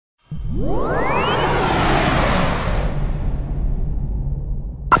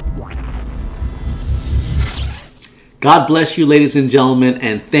God bless you, ladies and gentlemen,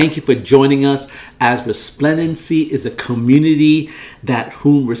 and thank you for joining us as Resplendency is a community that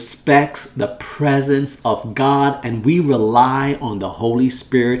whom respects the presence of God, and we rely on the Holy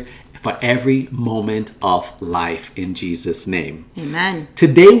Spirit for every moment of life in Jesus' name. Amen.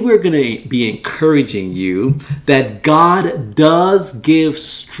 Today we're going to be encouraging you that God does give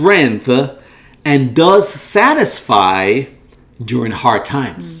strength and does satisfy during hard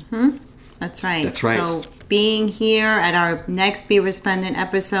times. Mm-hmm. That's right. That's right. So being here at our next Be Resplendent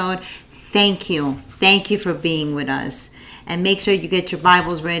episode, thank you. Thank you for being with us. And make sure you get your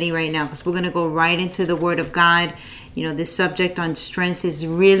Bibles ready right now, because we're going to go right into the Word of God. You know, this subject on strength is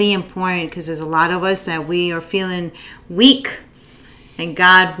really important because there's a lot of us that we are feeling weak. And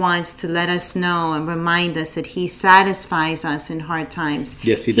God wants to let us know and remind us that He satisfies us in hard times.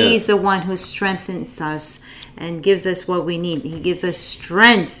 Yes, He does. He's the one who strengthens us and gives us what we need. He gives us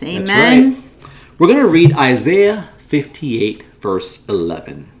strength. Amen. That's right. We're going to read Isaiah 58, verse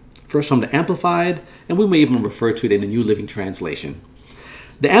 11. First from the Amplified, and we may even refer to it in the New Living Translation.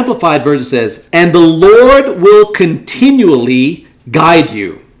 The Amplified version says, "And the Lord will continually guide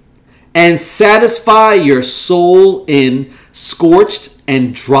you and satisfy your soul in scorched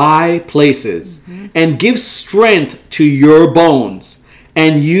and dry places, and give strength to your bones,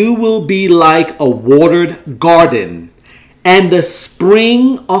 and you will be like a watered garden and the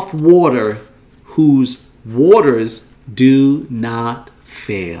spring of water whose waters do not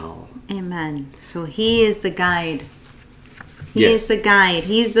fail." Amen. So He is the guide. He Yes. is the guide.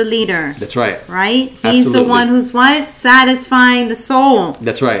 He's the leader. That's right. Right? He's Absolutely. the one who's what? Satisfying the soul.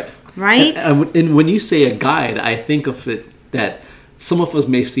 That's right. Right? And when you say a guide, I think of it that some of us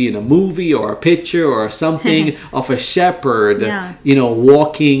may see in a movie or a picture or something of a shepherd, Yeah.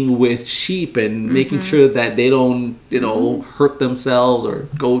 walking with sheep and making sure that they don't, hurt themselves or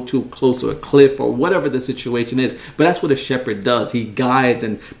go too close to a cliff or whatever the situation is. But that's what a shepherd does. He guides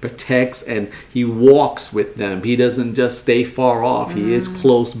and protects, and he walks with them. He doesn't just stay far off. He is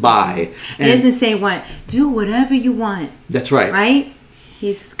close by. He doesn't say what? Do whatever you want. That's right. Right?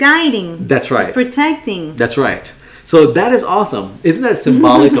 He's guiding. That's right. He's protecting. That's right. So that is awesome. Isn't that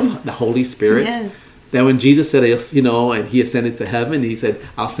symbolic of the Holy Spirit? Yes. That when Jesus said, and He ascended to heaven, He said,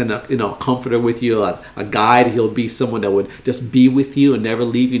 "I'll send a comforter with you, a guide. He'll be someone that would just be with you and never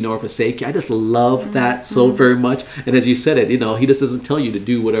leave you nor forsake you." I just love that so very much. And as you said it, He just doesn't tell you to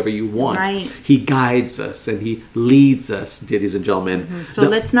do whatever you want. Right. He guides us and He leads us, ladies and gentlemen. So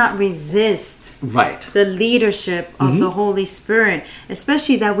let's not resist Right. the leadership of the Holy Spirit,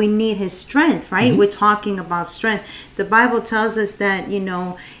 especially that we need His strength, right? We're talking about strength. The Bible tells us that,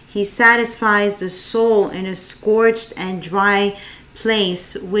 He satisfies the soul in a scorched and dry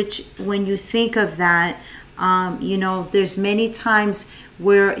place, which when you think of that, there's many times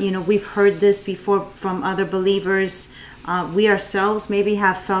where, we've heard this before from other believers. We ourselves maybe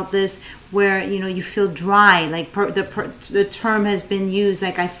have felt this where, you feel dry, like the term has been used,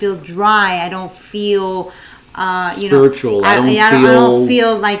 like I feel dry, I don't feel spiritual. I don't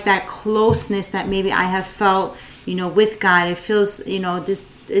feel like that closeness that maybe I have felt, with God. It feels,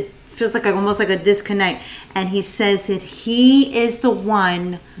 it feels like almost like a disconnect. And He says that He is the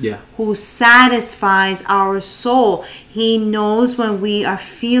one who satisfies our soul. He knows when we are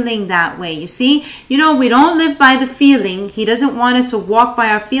feeling that way. You see, we don't live by the feeling. He doesn't want us to walk by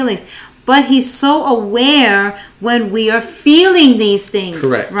our feelings. But He's so aware when we are feeling these things.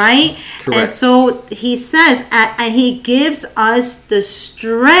 Correct. Right? Correct. And so He says, and He gives us the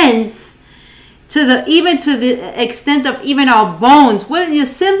strength to the extent of even our bones. What is the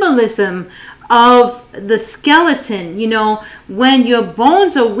symbolism of the skeleton? When your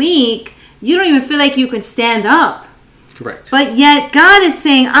bones are weak, you don't even feel like you can stand up. Correct. But yet God is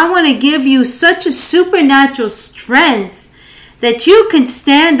saying, I want to give you such a supernatural strength that you can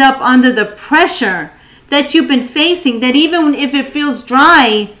stand up under the pressure that you've been facing, that even if it feels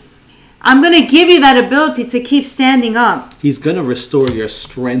dry, I'm going to give you that ability to keep standing up. He's going to restore your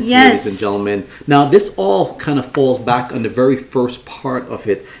strength, Yes. ladies and gentlemen. Now, this all kind of falls back on the very first part of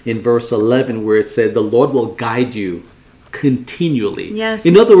it in verse 11, where it says, "The Lord will guide you continually." Yes.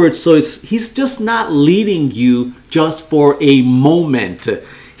 In other words, He's just not leading you just for a moment.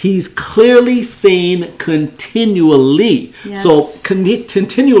 He's clearly saying continually. Yes. So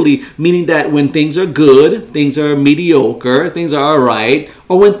continually, meaning that when things are good, things are mediocre, things are all right,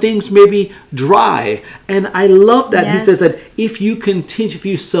 or when things may be dry. And I love that. Yes. He says that if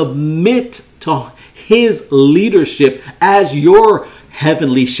you submit to His leadership as your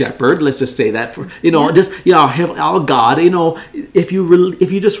heavenly shepherd, let's just say that for our God, if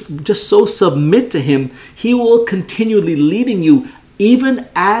you just so submit to Him, He will continually leading you even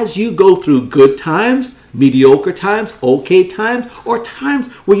as you go through good times, mediocre times, okay times, or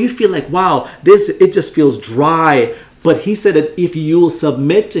times where you feel like, wow, it just feels dry. But he said that if you will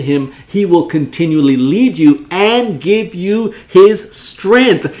submit to him, he will continually lead you and give you his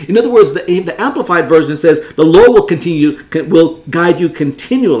strength. In other words, the Amplified Version says, the Lord will guide you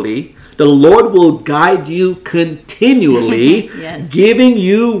continually. The Lord will guide you continually, yes. giving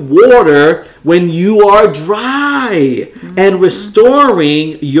you water when you are dry and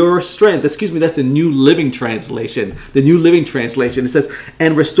restoring your strength. Excuse me, that's the New Living Translation. The New Living Translation. It says,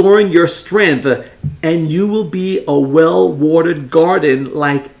 and restoring your strength, and you will be a well-watered garden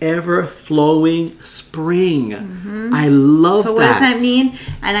like ever-flowing spring. I love that. So what does that mean?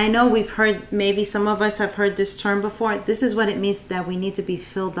 And I know we've heard, maybe some of us have heard this term before. This is what it means, that we need to be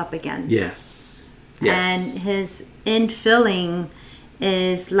filled up again. Yes. And his infilling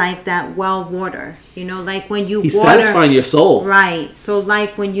is like that well water. You know, like when you He's water, satisfying your soul. Right. So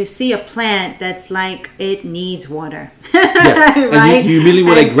like when you see a plant that's like it needs water. Yeah. Right? And you immediately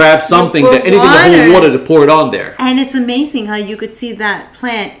want to grab something, anything to hold water to pour it on there. And it's amazing how you could see that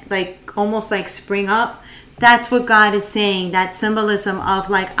plant like almost like spring up. That's what God is saying. That symbolism of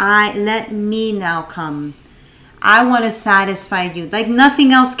like, let me now come. I want to satisfy you like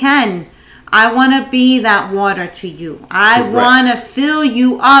nothing else can. I want to be that water to you. I want to fill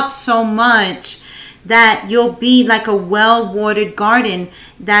you up so much that you'll be like a well-watered garden.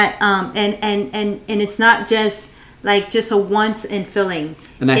 That and it's not just a once in filling.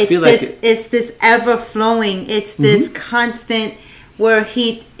 And I it's feel this, like it's this ever flowing. It's this constant where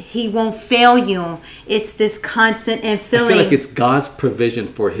he won't fail you. It's this constant and filling. I feel like it's God's provision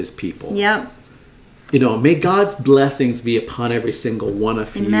for his people. Yep. You know, may God's blessings be upon every single one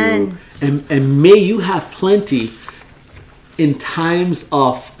of Amen. you. And may you have plenty in times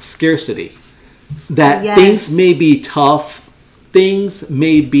of scarcity. That things may be tough. Things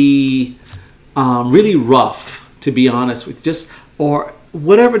may be really rough, to be honest with you. Or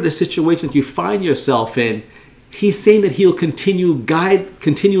whatever the situation that you find yourself in, he's saying that he'll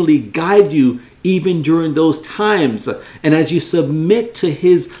continually guide you even during those times. And as you submit to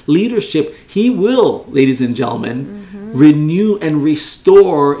his leadership, he will, ladies and gentlemen, renew and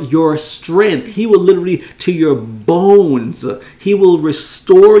restore your strength. He will literally to your bones. He will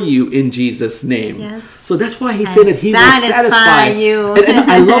restore you in Jesus' name. Yes. So that's why he said that he will satisfy you.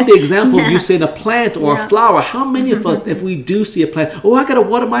 And I love the example of you saying a plant or a flower. How many of us, if we do see a plant, I got to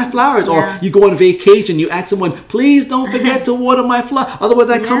water my flowers. Or you go on vacation, you ask someone, please don't forget to water my flower. Otherwise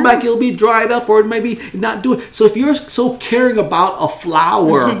I come back, it'll be dried up or maybe not do it. So if you're so caring about a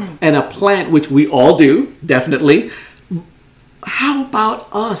flower and a plant, which we all do, definitely, how about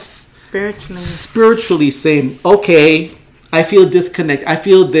us spiritually saying, okay, I feel disconnected, I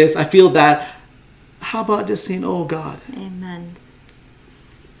feel this, I feel that. How about just saying, oh God, Amen.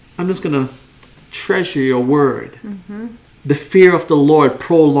 I'm just going to treasure your word. The fear of the Lord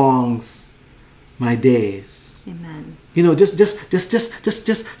prolongs my days. Amen. You know, just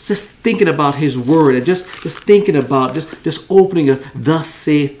thinking about his word and just thinking about just opening it, thus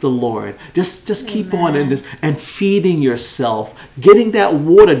saith the Lord. Just keep on and feeding yourself, getting that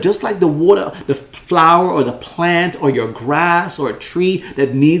water, just like the water, the flower or the plant or your grass or a tree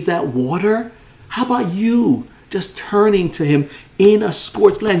that needs that water. How about you just turning to him in a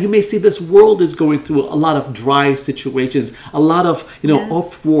scorched land? You may see this world is going through a lot of dry situations, a lot of,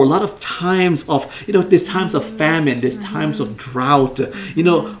 uproar, a lot of times of, there's times of famine, there's times of drought, but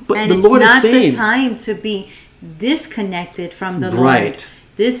and the Lord is saying, it's not the time to be disconnected from the Lord. Right.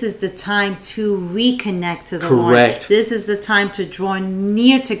 This is the time to reconnect to the Correct. Lord. This is the time to draw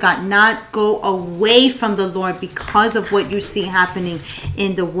near to God, not go away from the Lord because of what you see happening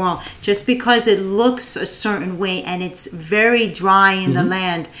in the world. Just because it looks a certain way and it's very dry in the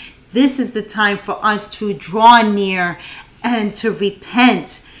land, this is the time for us to draw near and to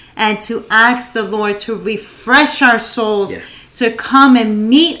repent and to ask the Lord to refresh our souls, to come and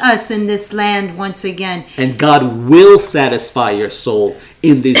meet us in this land once again. And God will satisfy your soul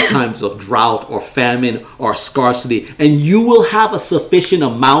in these times of drought or famine or scarcity. And you will have a sufficient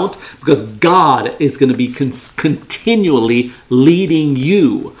amount because God is going to be continually leading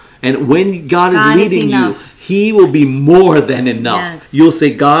you. And when God is leading you, he will be more than enough. Yes. You'll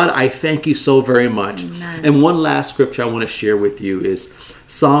say, God, I thank you so very much. Amen. And one last scripture I want to share with you is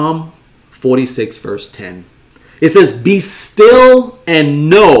Psalm 46 verse 10. It says, be still and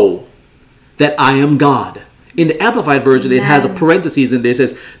know that I am God. In the Amplified Version, it has a parenthesis in there. It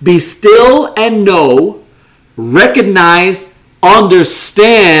says, be still and know, recognize,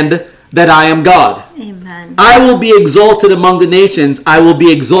 understand that I am God. Amen. I will be exalted among the nations. I will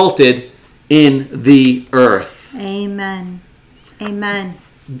be exalted in the earth. Amen. Amen.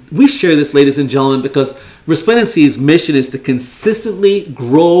 We share this, ladies and gentlemen, because Resplendency's mission is to consistently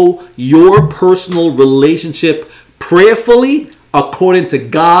grow your personal relationship prayerfully according to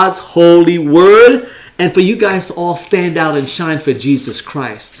God's holy word, and for you guys to all stand out and shine for Jesus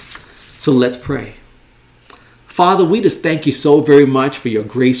Christ. So let's pray. Father, we just thank you so very much for your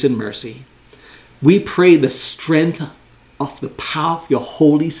grace and mercy. We pray the strength of the power of your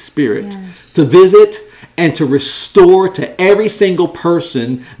Holy Spirit to visit and to restore to every single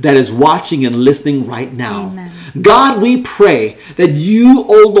person that is watching and listening right now. Amen. God, we pray that you,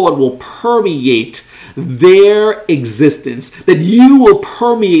 oh Lord, will permeate their existence, that you will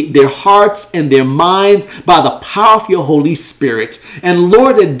permeate their hearts and their minds by the power of your Holy Spirit. And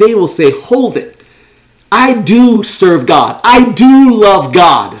Lord, that they will say, hold it. I do serve God. I do love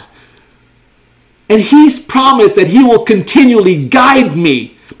God. And he's promised that he will continually guide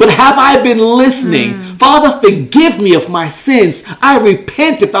me. But have I been listening? Father, forgive me of my sins. I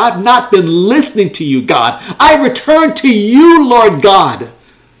repent if I've not been listening to you, God. I return to you, Lord God.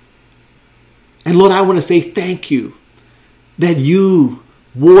 And Lord, I want to say thank you that you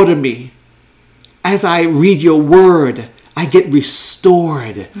water me. As I read your word, I get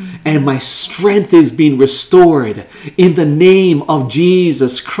restored, and my strength is being restored in the name of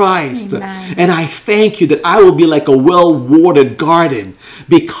Jesus Christ. Amen. And I thank you that I will be like a well-watered garden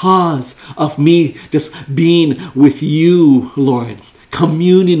because of me just being with you, Lord,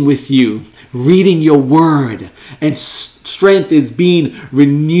 communing with you, reading your word, and strength is being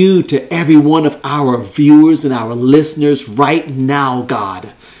renewed to every one of our viewers and our listeners right now,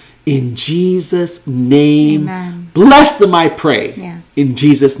 God. In Jesus' name, Amen. Bless them, I pray. Yes. In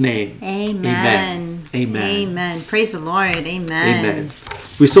Jesus' name. Amen. Amen. Amen. Amen. Praise the Lord. Amen. Amen.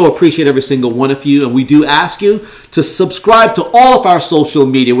 We so appreciate every single one of you, and we do ask you to subscribe to all of our social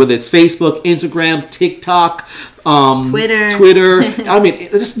media, whether it's Facebook, Instagram, TikTok, Twitter. I mean,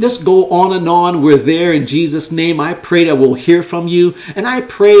 just go on and on. We're there in Jesus' name. I pray that we'll hear from you. And I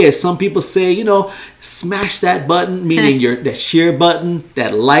pray, as some people say, smash that button, meaning that share button,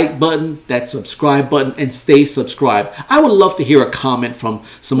 that like button, that subscribe button, and stay subscribed. I would love to hear a comment from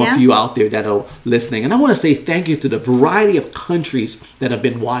some of you out there that are listening. And I want to say thank you to the variety of countries that have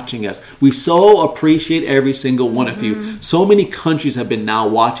been watching us. We so appreciate every single one of you. So many countries have been now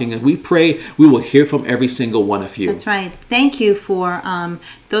watching, and we pray we will hear from every single one of you. That's right. Thank you for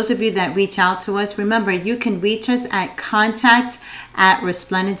those of you that reach out to us. Remember, you can reach us at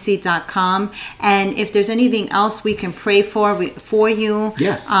contact@resplendency.com. And if there's anything else we can pray for you,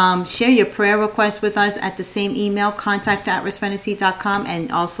 share your prayer requests with us at the same email, contact@resplendency.com,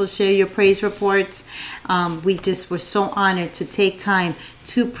 and also share your praise reports. We're so honored to take time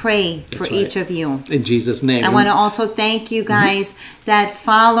to pray for each of you. In Jesus' name. I want to also thank you guys that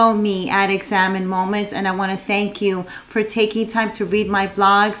follow me at Examine Moments, and I want to thank you for taking time to read my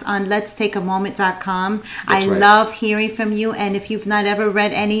blogs on letstakeamoment.com. I love hearing from you, and if you've not ever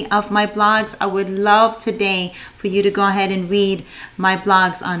read any of my blogs, I would love today for you to go ahead and read my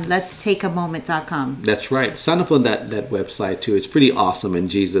blogs on letstakeamoment.com. That's right. Sign up on that website too. It's pretty awesome in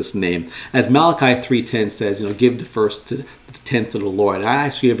Jesus' name. As Malachi 3:10 says, give the first to the 10th to the Lord. I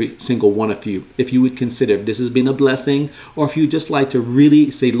ask you, every single one of you, if you would consider if this has been a blessing, or if you just like to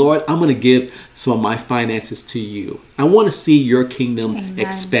really say, Lord, I'm going to give some of my finances to you. I want to see your kingdom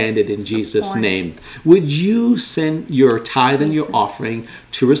expanded in Jesus' name. Would you send your tithe and your offering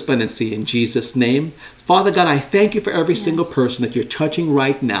to Resplendency in Jesus' name? Father God, I thank you for every single person that you're touching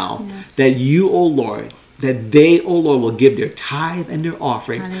right now, that you, oh Lord, that they, oh Lord, will give their tithe and their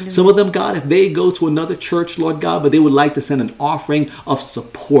offering. Hallelujah. Some of them, God, if they go to another church, Lord God, but they would like to send an offering of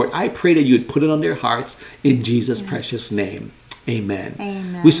support, I pray that you would put it on their hearts in Jesus' precious name. Amen.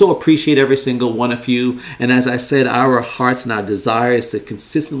 Amen. We so appreciate every single one of you. And as I said, our hearts and our desire is to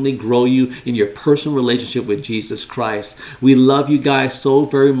consistently grow you in your personal relationship with Jesus Christ. We love you guys so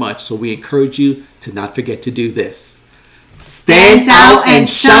very much. So we encourage you to not forget to do this. Stand out and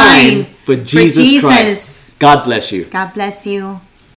shine for Jesus Christ. God bless you. God bless you.